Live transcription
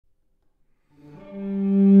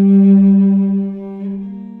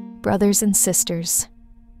brothers and sisters,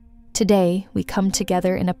 today we come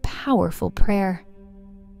together in a powerful prayer,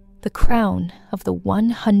 the crown of the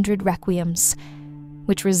 100 Requiems,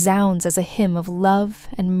 which resounds as a hymn of love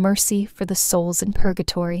and mercy for the souls in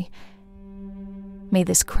purgatory. May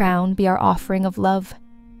this crown be our offering of love,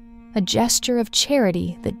 a gesture of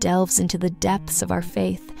charity that delves into the depths of our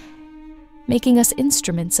faith, making us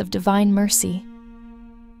instruments of divine mercy.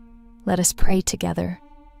 Let us pray together,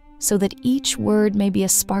 so that each word may be a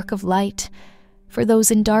spark of light for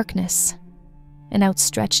those in darkness, an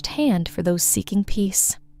outstretched hand for those seeking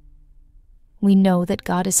peace. We know that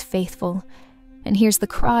God is faithful and hears the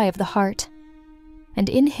cry of the heart, and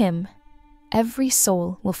in Him every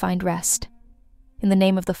soul will find rest. In the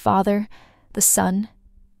name of the Father, the Son,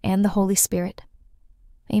 and the Holy Spirit.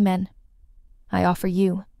 Amen. I offer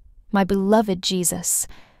you, my beloved Jesus,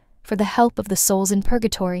 for the help of the souls in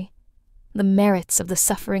purgatory, the merits of the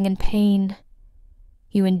suffering and pain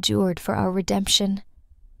you endured for our redemption.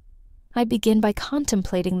 I begin by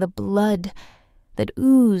contemplating the blood that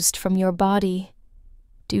oozed from your body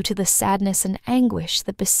due to the sadness and anguish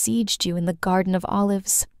that besieged you in the Garden of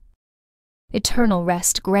Olives. Eternal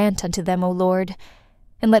rest grant unto them, O Lord,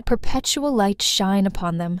 and let perpetual light shine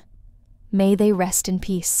upon them. May they rest in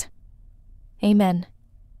peace. Amen.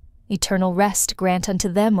 Eternal rest grant unto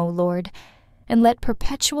them, O Lord, and let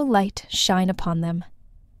perpetual light shine upon them.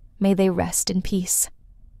 May they rest in peace.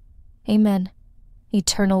 Amen.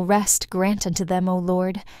 Eternal rest grant unto them, O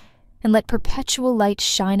Lord, and let perpetual light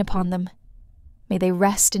shine upon them. May they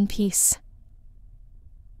rest in peace.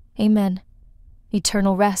 Amen.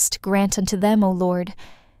 Eternal rest grant unto them, O Lord,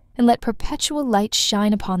 and let perpetual light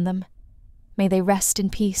shine upon them. May they rest in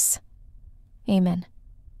peace. Amen.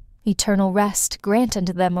 Eternal rest grant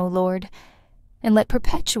unto them, O Lord, and let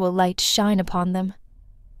perpetual light shine upon them.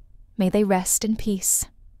 May they rest in peace.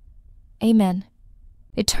 Amen.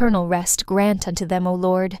 Eternal rest grant unto them, O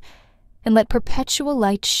Lord, and let perpetual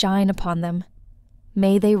light shine upon them.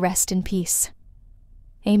 May they rest in peace.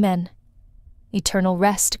 Amen. Eternal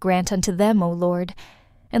rest grant unto them, O Lord,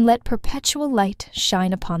 and let perpetual light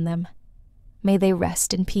shine upon them. May they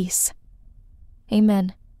rest in peace.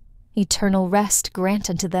 Amen. Eternal rest grant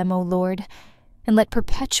unto them, O Lord, and let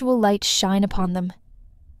perpetual light shine upon them.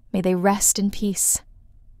 May they rest in peace.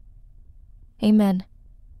 Amen.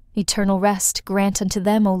 Eternal rest grant unto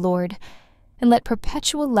them, O Lord, and let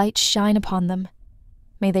perpetual light shine upon them.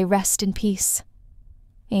 May they rest in peace.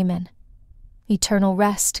 Amen. Eternal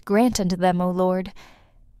rest grant unto them, O Lord,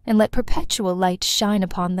 and let perpetual light shine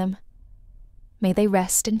upon them. May they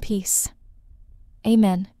rest in peace.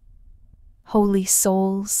 Amen. Holy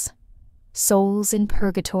souls, souls in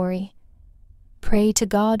purgatory, pray to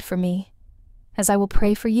God for me, as I will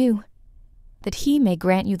pray for you, that He may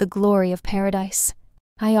grant you the glory of paradise.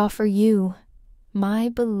 I offer you, my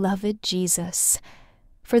beloved Jesus,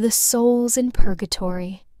 for the souls in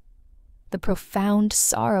purgatory, the profound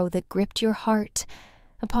sorrow that gripped your heart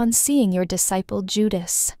upon seeing your disciple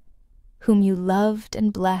Judas, whom you loved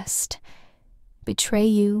and blessed, betray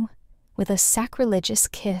you with a sacrilegious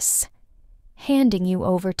kiss, handing you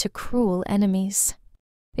over to cruel enemies.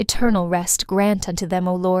 Eternal rest grant unto them,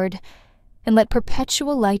 O Lord, and let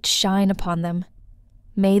perpetual light shine upon them.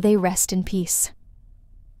 May they rest in peace.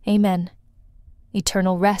 Amen.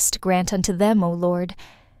 Eternal rest grant unto them, O Lord,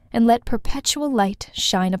 and let perpetual light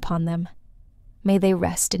shine upon them. May they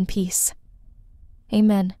rest in peace.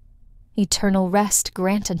 Amen. Eternal rest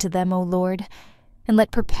grant unto them, O Lord, and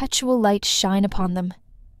let perpetual light shine upon them.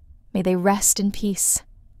 May they rest in peace.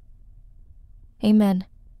 Amen.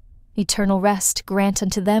 Eternal rest grant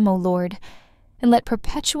unto them, O Lord, and let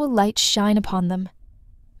perpetual light shine upon them.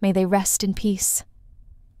 May they rest in peace.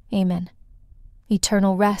 Amen.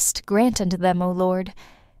 Eternal rest grant unto them, O Lord,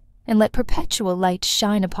 and let perpetual light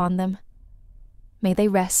shine upon them. May they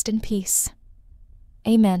rest in peace.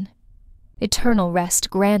 Amen. Eternal rest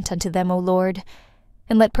grant unto them, O Lord,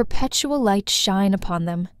 and let perpetual light shine upon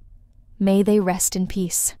them. May they rest in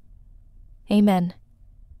peace. Amen.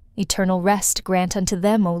 Eternal rest grant unto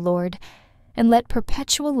them, O Lord, and let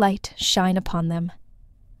perpetual light shine upon them.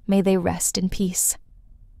 May they rest in peace.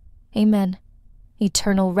 Amen.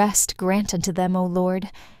 Eternal rest grant unto them, O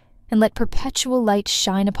Lord, and let perpetual light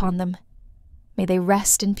shine upon them. May they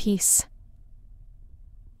rest in peace.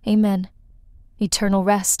 Amen. Eternal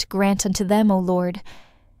rest grant unto them, O Lord,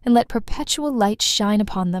 and let perpetual light shine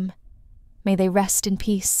upon them. May they rest in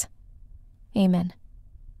peace. Amen.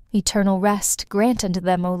 Eternal rest grant unto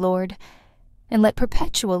them, O Lord, and let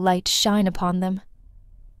perpetual light shine upon them.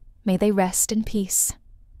 May they rest in peace.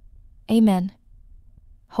 Amen.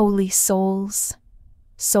 Holy souls,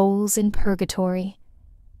 souls in purgatory,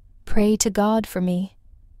 pray to God for me,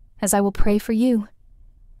 as I will pray for you,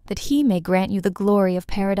 that he may grant you the glory of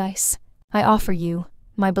paradise. I offer you,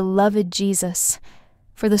 my beloved Jesus,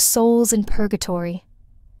 for the souls in purgatory,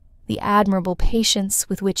 the admirable patience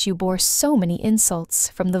with which you bore so many insults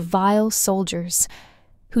from the vile soldiers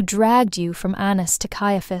who dragged you from Annas to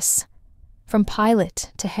Caiaphas, from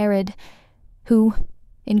Pilate to Herod, who,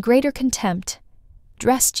 in greater contempt,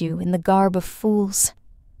 dressed you in the garb of fools,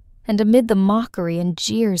 and amid the mockery and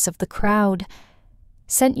jeers of the crowd,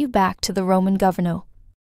 sent you back to the Roman governor.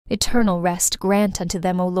 Eternal rest grant unto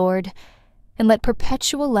them, O Lord, and let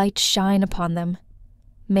perpetual light shine upon them.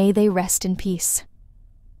 May they rest in peace.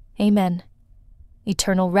 Amen.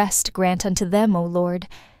 Eternal rest grant unto them, O Lord,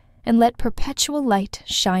 and let perpetual light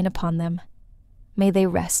shine upon them. May they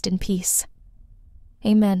rest in peace.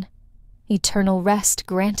 Amen. Eternal rest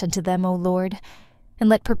grant unto them, O Lord, and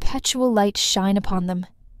let perpetual light shine upon them.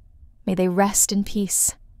 May they rest in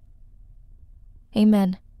peace.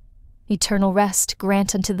 Amen. Eternal rest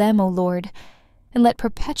grant unto them, O Lord, and let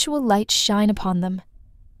perpetual light shine upon them.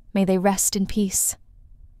 May they rest in peace.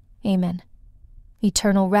 Amen.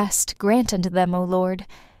 Eternal rest grant unto them, O Lord,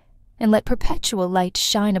 and let perpetual light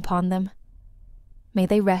shine upon them. May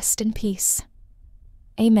they rest in peace.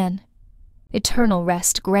 Amen. Eternal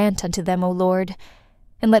rest grant unto them, O Lord,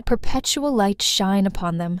 and let perpetual light shine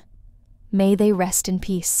upon them. May they rest in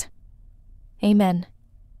peace. Amen.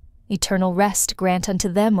 Eternal rest grant unto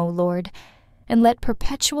them, O Lord, and let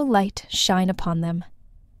perpetual light shine upon them.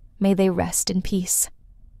 May they rest in peace.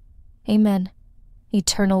 Amen.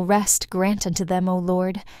 Eternal rest grant unto them, O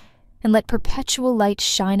Lord, and let perpetual light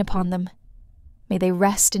shine upon them. May they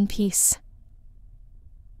rest in peace.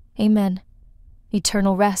 Amen.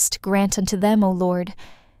 Eternal rest grant unto them, O Lord,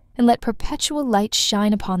 and let perpetual light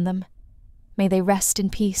shine upon them. May they rest in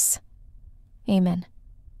peace. Amen.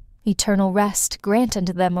 Eternal rest grant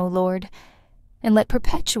unto them, O Lord, and let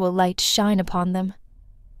perpetual light shine upon them.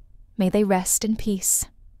 May they rest in peace.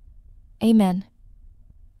 Amen.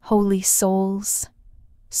 Holy souls,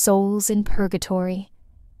 souls in purgatory,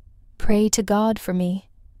 pray to God for me,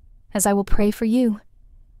 as I will pray for you,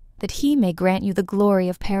 that he may grant you the glory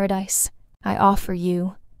of paradise. I offer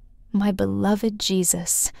you, my beloved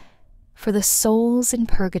Jesus, for the souls in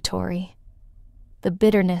purgatory, the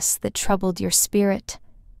bitterness that troubled your spirit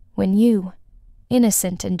when you,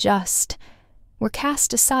 innocent and just, were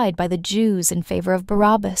cast aside by the Jews in favor of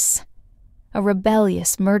Barabbas, a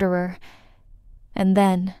rebellious murderer, and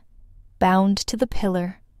then, bound to the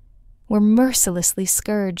pillar, were mercilessly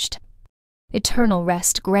scourged. Eternal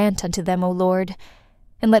rest grant unto them, O Lord,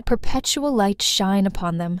 and let perpetual light shine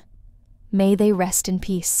upon them. May they rest in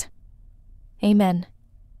peace. Amen.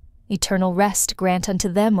 Eternal rest grant unto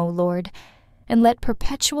them, O Lord, and let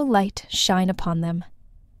perpetual light shine upon them.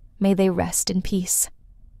 May they rest in peace.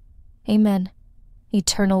 Amen.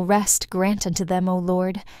 Eternal rest grant unto them, O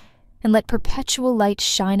Lord, and let perpetual light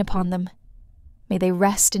shine upon them. May they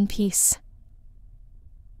rest in peace.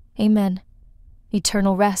 Amen.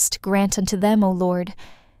 Eternal rest grant unto them, O Lord,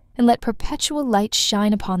 and let perpetual light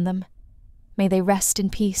shine upon them. May they rest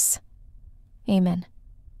in peace. Amen.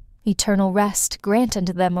 Eternal rest grant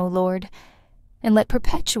unto them, O Lord, and let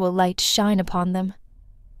perpetual light shine upon them.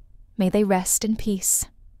 May they rest in peace.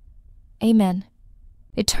 Amen.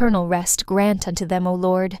 Eternal rest grant unto them, O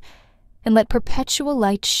Lord, and let perpetual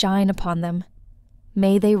light shine upon them.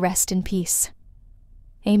 May they rest in peace.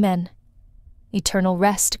 Amen. Eternal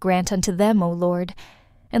rest grant unto them, O Lord,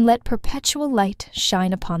 and let perpetual light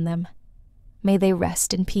shine upon them. May they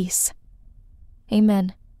rest in peace.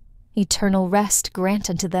 Amen. Eternal rest grant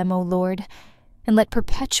unto them, O Lord, and let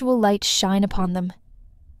perpetual light shine upon them.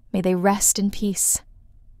 May they rest in peace.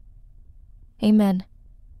 Amen.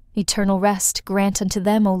 Eternal rest grant unto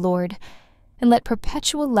them, O Lord, and let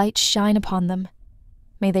perpetual light shine upon them.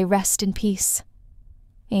 May they rest in peace.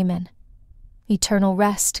 Amen. Eternal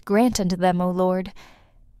rest grant unto them, O Lord,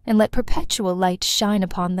 and let perpetual light shine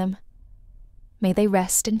upon them. May they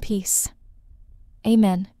rest in peace.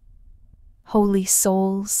 Amen. Holy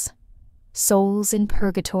souls, souls in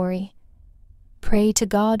purgatory, pray to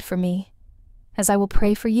God for me, as I will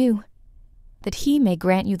pray for you, that he may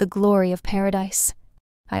grant you the glory of paradise.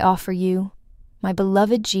 I offer you, my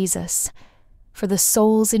beloved Jesus, for the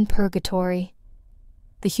souls in purgatory,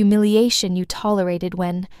 the humiliation you tolerated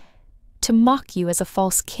when, to mock you as a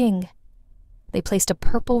false king, they placed a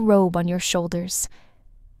purple robe on your shoulders,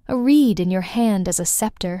 a reed in your hand as a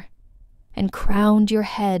scepter, and crowned your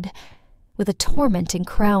head with a tormenting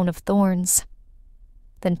crown of thorns.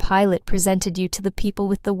 Then Pilate presented you to the people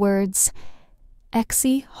with the words,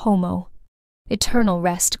 Ecce homo, eternal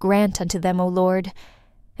rest grant unto them, O Lord,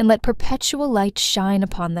 and let perpetual light shine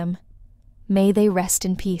upon them. may they rest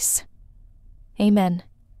in peace. Amen.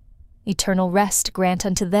 Eternal rest grant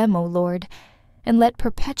unto them, O Lord, and let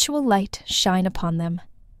perpetual light shine upon them.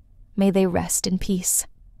 May they rest in peace.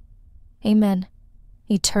 Amen.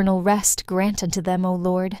 Eternal rest grant unto them, O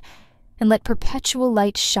Lord, and let perpetual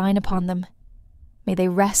light shine upon them. May they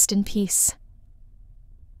rest in peace.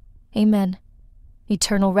 Amen.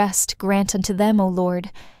 Eternal rest grant unto them, O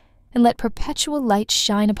Lord, and let perpetual light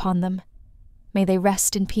shine upon them. May they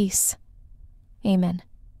rest in peace. Amen.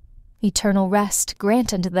 Eternal rest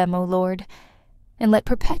grant unto them, O Lord, and let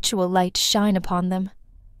perpetual light shine upon them.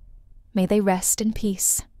 May they rest in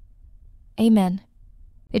peace. Amen.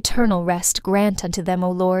 Eternal rest grant unto them, O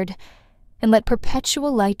Lord, and let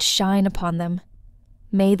perpetual light shine upon them.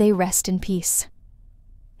 May they rest in peace.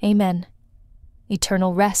 Amen.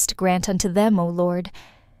 Eternal rest grant unto them, O Lord,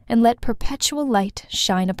 and let perpetual light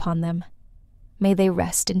shine upon them. May they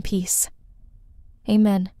rest in peace.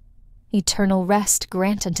 Amen. Eternal rest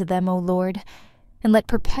grant unto them, O Lord, and let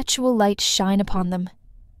perpetual light shine upon them.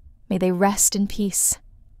 May they rest in peace.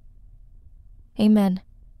 Amen.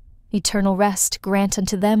 Eternal rest grant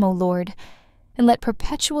unto them, O Lord, and let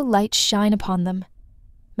perpetual light shine upon them.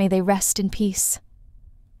 May they rest in peace.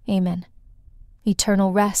 Amen.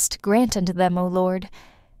 Eternal rest grant unto them, O Lord,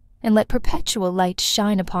 and let perpetual light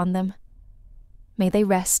shine upon them. May they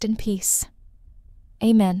rest in peace.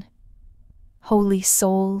 Amen. Holy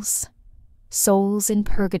souls, souls in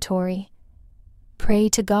purgatory, pray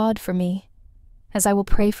to God for me, as I will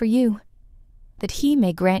pray for you, that He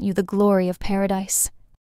may grant you the glory of paradise.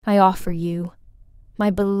 I offer you, my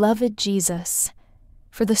beloved Jesus,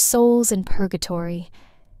 for the souls in purgatory,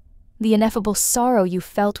 the ineffable sorrow you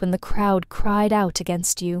felt when the crowd cried out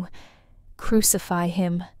against you, "Crucify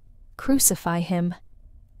him, crucify him,"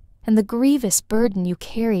 and the grievous burden you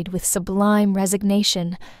carried with sublime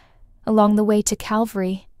resignation along the way to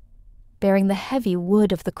Calvary, bearing the heavy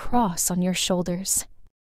wood of the cross on your shoulders.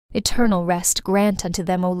 Eternal rest grant unto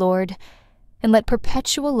them, O Lord, and let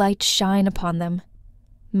perpetual light shine upon them.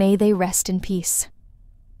 May they rest in peace.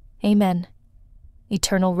 Amen.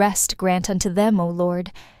 Eternal rest grant unto them, O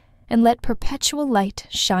Lord, and let perpetual light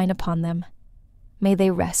shine upon them. May they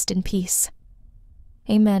rest in peace.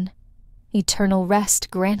 Amen. Eternal rest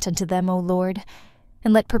grant unto them, O Lord,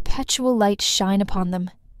 and let perpetual light shine upon them.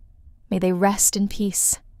 May they rest in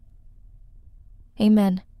peace.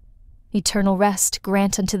 Amen. Eternal rest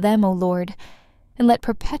grant unto them, O Lord, and let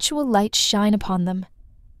perpetual light shine upon them.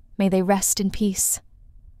 May they rest in peace.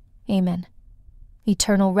 Amen.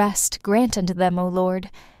 Eternal rest grant unto them, O Lord,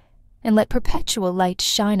 and let perpetual light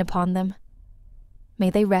shine upon them. May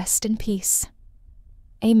they rest in peace.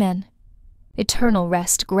 Amen. Eternal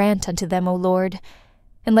rest grant unto them, O Lord,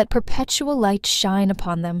 and let perpetual light shine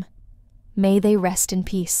upon them. May they rest in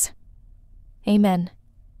peace. Amen.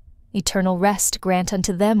 Eternal rest grant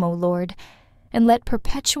unto them, O Lord, and let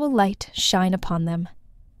perpetual light shine upon them.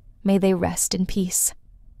 May they rest in peace.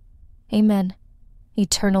 Amen.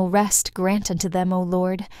 Eternal rest grant unto them, O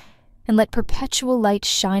Lord, and let perpetual light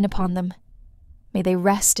shine upon them. May they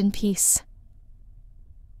rest in peace.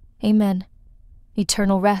 Amen.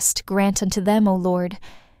 Eternal rest grant unto them, O Lord,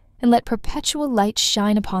 and let perpetual light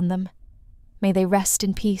shine upon them. May they rest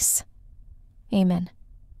in peace. Amen.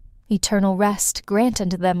 Eternal rest grant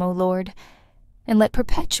unto them, O Lord, and let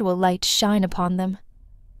perpetual light shine upon them.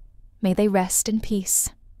 May they rest in peace.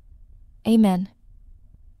 Amen.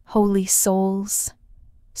 Holy souls,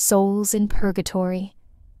 souls in purgatory,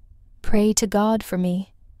 pray to God for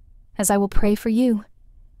me, as I will pray for you,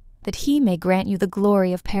 that He may grant you the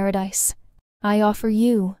glory of paradise. I offer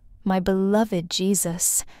you, my beloved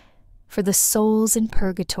Jesus, for the souls in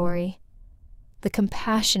purgatory, the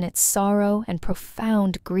compassionate sorrow and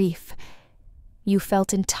profound grief you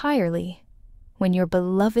felt entirely when your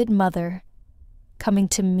beloved mother, coming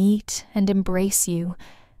to meet and embrace you,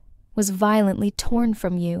 was violently torn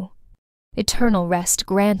from you. Eternal rest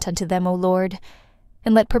grant unto them, O Lord,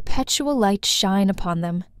 and let perpetual light shine upon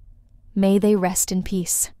them. May they rest in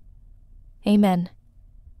peace. Amen.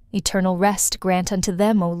 Eternal rest grant unto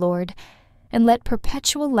them, O Lord, and let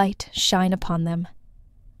perpetual light shine upon them.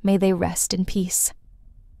 May they rest in peace.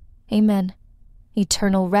 Amen.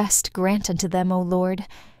 Eternal rest grant unto them, O Lord,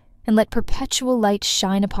 and let perpetual light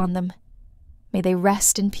shine upon them. May they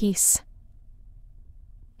rest in peace.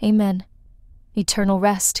 Amen. Eternal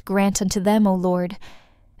rest grant unto them, O Lord,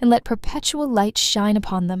 and let perpetual light shine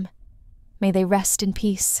upon them. May they rest in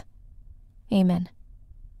peace. Amen.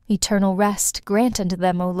 Eternal rest grant unto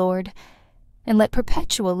them, O Lord, and let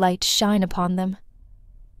perpetual light shine upon them.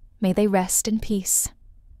 May they rest in peace.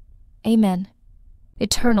 Amen.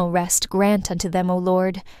 Eternal rest grant unto them, O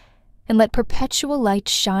Lord, and let perpetual light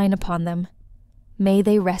shine upon them. may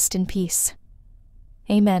they rest in peace.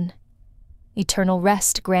 Amen. Eternal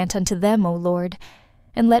rest grant unto them, O Lord,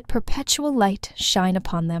 and let perpetual light shine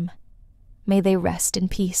upon them. May they rest in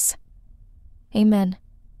peace. Amen.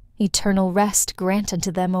 Eternal rest grant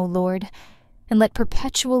unto them, O Lord, and let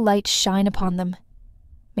perpetual light shine upon them.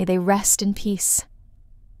 May they rest in peace.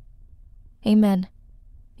 Amen.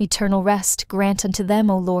 Eternal rest grant unto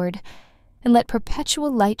them, O Lord, and let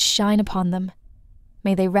perpetual light shine upon them.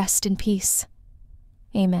 May they rest in peace.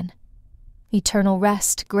 Amen. Eternal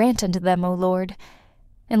rest grant unto them, O Lord,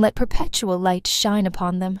 and let perpetual light shine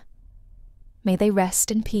upon them. May they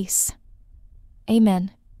rest in peace.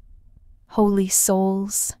 Amen. Holy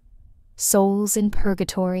souls, souls in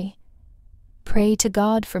purgatory, pray to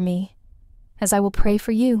God for me, as I will pray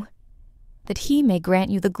for you, that He may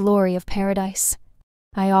grant you the glory of paradise.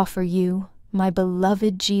 I offer you, my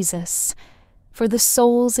beloved Jesus, for the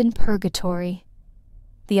souls in purgatory,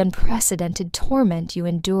 the unprecedented torment you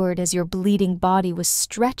endured as your bleeding body was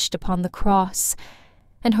stretched upon the cross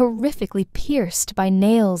and horrifically pierced by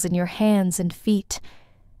nails in your hands and feet,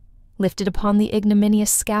 lifted upon the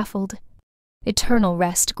ignominious scaffold. Eternal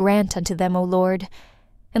rest grant unto them, O Lord,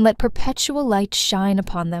 and let perpetual light shine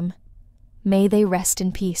upon them. May they rest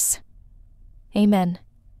in peace. Amen.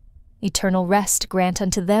 Eternal rest grant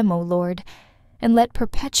unto them, O Lord, and let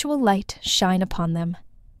perpetual light shine upon them.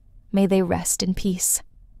 May they rest in peace.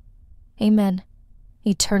 Amen.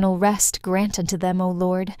 Eternal rest grant unto them, O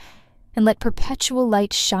Lord, and let perpetual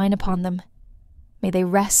light shine upon them. May they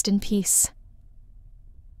rest in peace.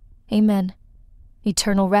 Amen.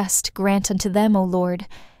 Eternal rest grant unto them, O Lord,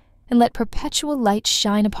 and let perpetual light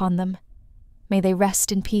shine upon them. May they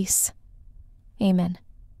rest in peace. Amen.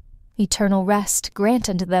 Eternal rest grant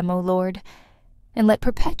unto them, O Lord, and let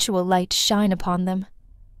perpetual light shine upon them.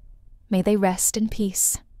 May they rest in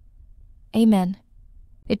peace. Amen.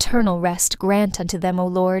 Eternal rest grant unto them, O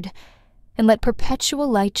Lord, and let perpetual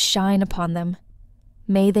light shine upon them.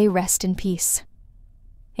 May they rest in peace.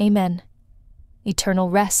 Amen. Eternal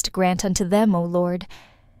rest grant unto them, O Lord,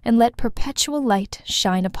 and let perpetual light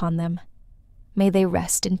shine upon them. May they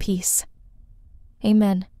rest in peace.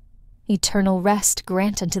 Amen. Eternal rest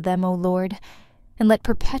grant unto them, O Lord, and let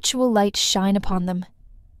perpetual light shine upon them.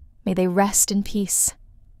 May they rest in peace.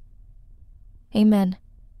 Amen.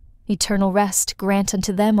 Eternal rest grant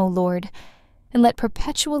unto them, O Lord, and let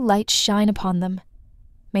perpetual light shine upon them.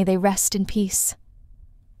 May they rest in peace.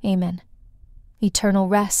 Amen. Eternal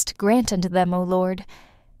rest grant unto them, O Lord,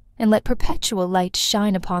 and let perpetual light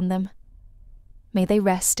shine upon them. May they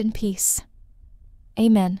rest in peace.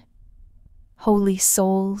 Amen. Holy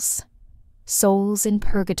souls, souls in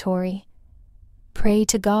purgatory, pray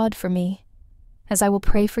to God for me, as I will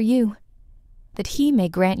pray for you, that He may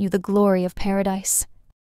grant you the glory of paradise.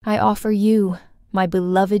 I offer you, my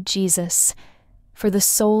beloved Jesus, for the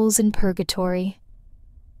souls in purgatory,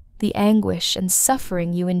 the anguish and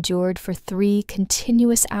suffering you endured for 3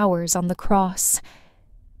 continuous hours on the cross,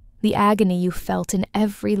 the agony you felt in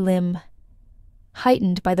every limb,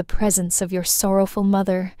 heightened by the presence of your sorrowful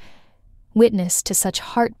mother, witness to such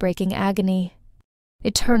heartbreaking agony.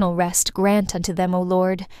 Eternal rest grant unto them, O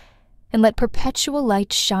Lord, and let perpetual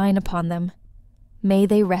light shine upon them. May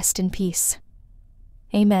they rest in peace.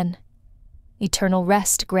 Amen. Eternal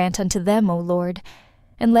rest grant unto them, O Lord,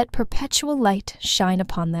 and let perpetual light shine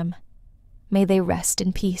upon them. May they rest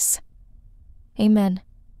in peace. Amen.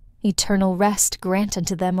 Eternal rest grant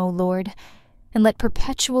unto them, O Lord, and let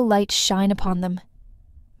perpetual light shine upon them.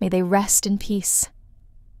 May they rest in peace.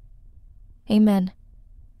 Amen.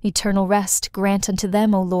 Eternal rest grant unto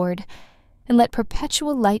them, O Lord, and let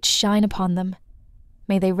perpetual light shine upon them.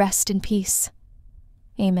 May they rest in peace.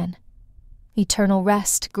 Amen. Eternal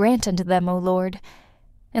rest grant unto them, O Lord,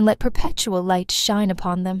 and let perpetual light shine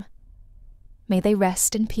upon them. May they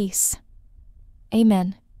rest in peace.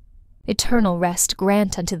 Amen. Eternal rest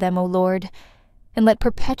grant unto them, O Lord, and let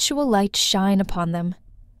perpetual light shine upon them.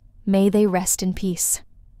 May they rest in peace.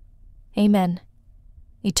 Amen.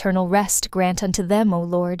 Eternal rest grant unto them, O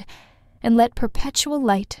Lord, and let perpetual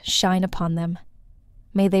light shine upon them.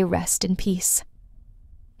 May they rest in peace.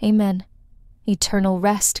 Amen. Eternal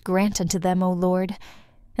rest grant unto them, O Lord,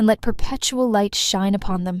 and let perpetual light shine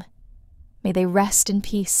upon them. May they rest in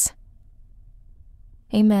peace.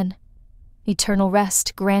 Amen. Eternal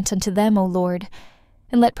rest grant unto them, O Lord,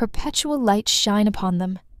 and let perpetual light shine upon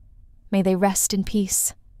them. May they rest in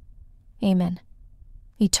peace. Amen.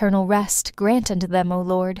 Eternal rest grant unto them, O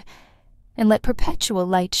Lord, and let perpetual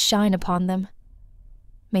light shine upon them.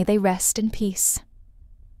 May they rest in peace.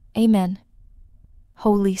 Amen.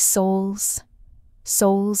 Holy souls,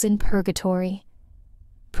 souls in purgatory,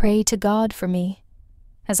 pray to God for me,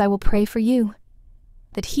 as I will pray for you,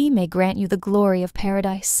 that he may grant you the glory of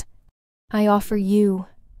paradise. I offer you,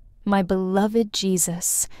 my beloved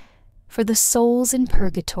Jesus, for the souls in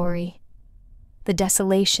purgatory, the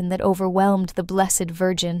desolation that overwhelmed the Blessed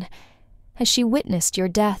Virgin as she witnessed your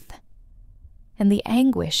death, and the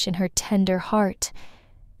anguish in her tender heart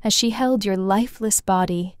as she held your lifeless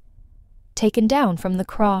body, taken down from the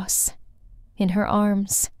cross, in her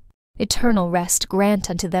arms. Eternal rest grant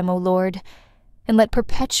unto them, O Lord, and let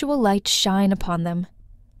perpetual light shine upon them.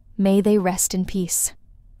 May they rest in peace.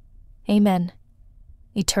 Amen.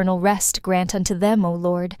 Eternal rest grant unto them, O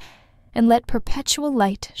Lord, and let perpetual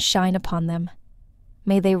light shine upon them.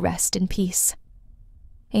 May they rest in peace.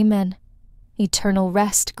 Amen. Eternal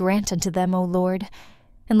rest grant unto them, O Lord,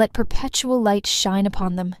 and let perpetual light shine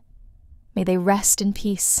upon them. May they rest in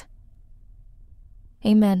peace.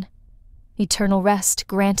 Amen. Eternal rest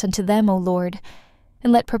grant unto them, O Lord,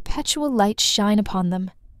 and let perpetual light shine upon them.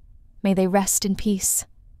 May they rest in peace.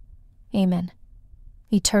 Amen.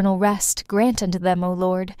 Eternal rest grant unto them, O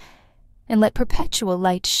Lord, and let perpetual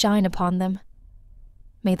light shine upon them.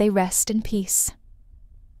 May they rest in peace.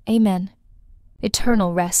 Amen.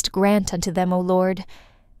 Eternal rest grant unto them, O Lord,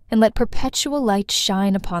 and let perpetual light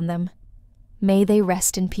shine upon them. May they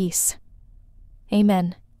rest in peace.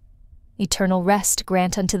 Amen. Eternal rest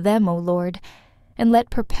grant unto them, O Lord, and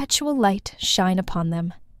let perpetual light shine upon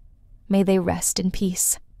them. May they rest in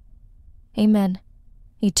peace. Amen.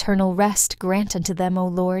 Eternal rest grant unto them, O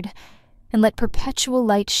Lord, and let perpetual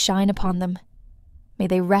light shine upon them. May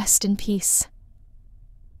they rest in peace.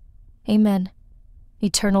 Amen.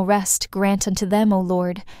 Eternal rest grant unto them, O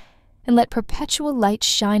Lord, and let perpetual light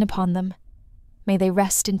shine upon them. May they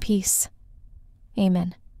rest in peace.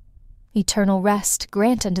 Amen. Eternal rest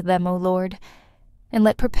grant unto them, O Lord, and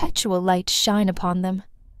let perpetual light shine upon them.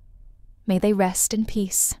 May they rest in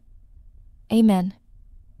peace. Amen.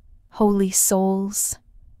 Holy souls,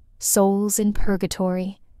 souls in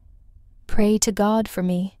purgatory, pray to God for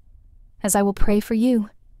me, as I will pray for you,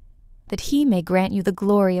 that he may grant you the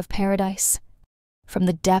glory of paradise. From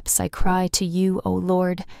the depths I cry to you, O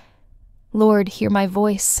Lord. Lord, hear my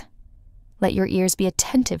voice. Let your ears be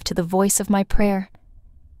attentive to the voice of my prayer.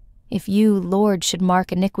 If you, Lord, should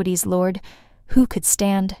mark iniquities, Lord, who could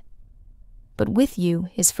stand? But with you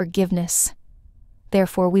is forgiveness.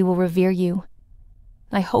 Therefore we will revere you.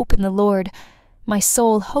 I hope in the Lord. My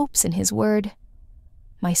soul hopes in his word.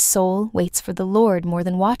 My soul waits for the Lord more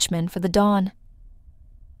than watchmen for the dawn.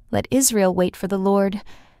 Let Israel wait for the Lord,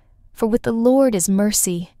 for with the Lord is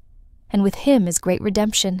mercy, and with him is great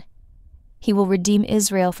redemption. He will redeem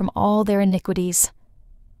Israel from all their iniquities.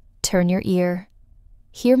 Turn your ear.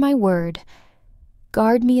 Hear my word.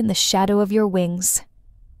 Guard me in the shadow of your wings.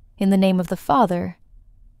 In the name of the Father,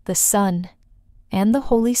 the Son, and the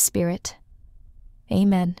Holy Spirit.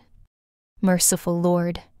 Amen. Merciful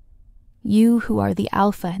Lord, you who are the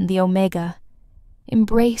Alpha and the Omega,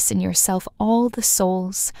 embrace in yourself all the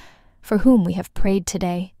souls for whom we have prayed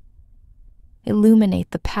today.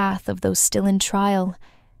 Illuminate the path of those still in trial,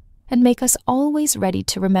 and make us always ready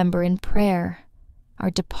to remember in prayer our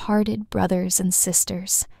departed brothers and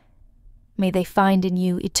sisters. May they find in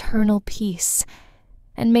you eternal peace,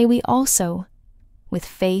 and may we also, with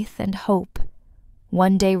faith and hope,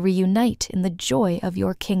 one day reunite in the joy of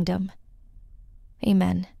your kingdom.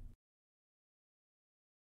 Amen.